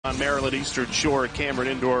on Maryland Eastern Shore at Cameron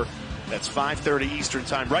Indoor. That's 5:30 Eastern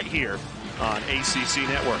time right here on ACC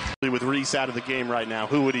Network. With Reese out of the game right now,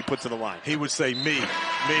 who would he put to the line? He would say me,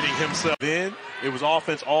 meaning himself. Then it was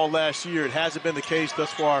offense all last year. It hasn't been the case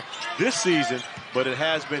thus far this season, but it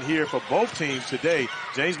has been here for both teams today.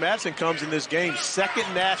 James Madison comes in this game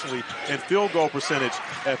second nationally in field goal percentage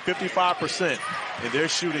at 55%, and they're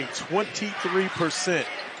shooting 23%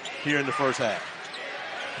 here in the first half.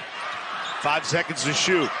 5 seconds to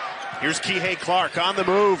shoot. Here's Kihei Clark on the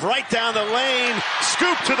move, right down the lane,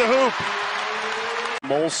 scoop to the hoop.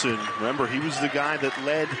 Molson, remember, he was the guy that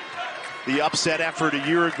led the upset effort a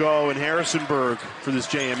year ago in Harrisonburg for this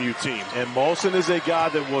JMU team. And Molson is a guy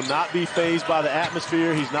that will not be fazed by the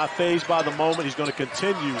atmosphere. He's not fazed by the moment. He's going to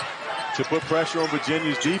continue to put pressure on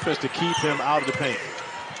Virginia's defense to keep him out of the paint.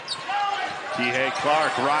 Kihei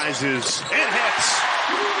Clark rises and hits.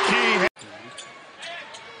 Kihei.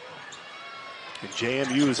 And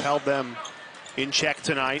JMU has held them in check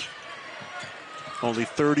tonight. Only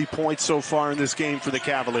 30 points so far in this game for the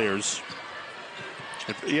Cavaliers.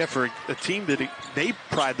 And yeah, for a team that they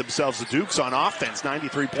pride themselves, the Dukes, on offense,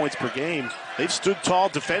 93 points per game. They've stood tall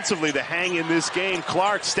defensively to hang in this game.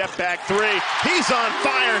 Clark, step back three. He's on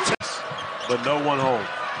fire. But no one home.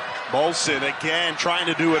 Molson again trying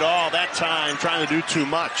to do it all. That time trying to do too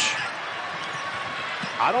much.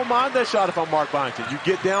 I don't mind that shot if I'm Mark Byington. You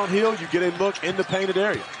get downhill, you get a look in the painted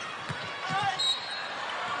area.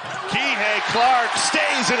 Kihei Clark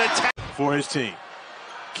stays in attack for his team.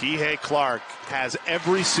 Kihei Clark has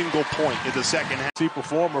every single point in the second half. Key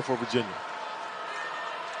performer for Virginia.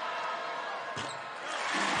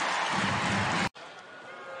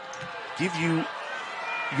 Give you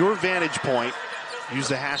your vantage point. Use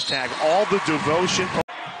the hashtag #AllTheDevotion.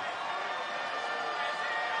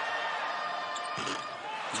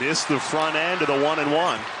 Missed the front end of the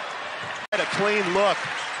 1-and-1. A clean look.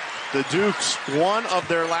 The Dukes, one of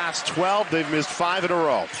their last 12. They've missed 5 in a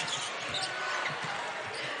row.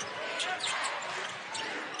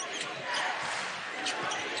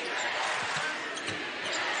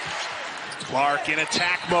 Clark in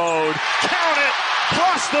attack mode. Count it!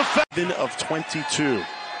 Plus the 7 of 22.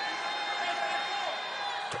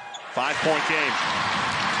 5-point game.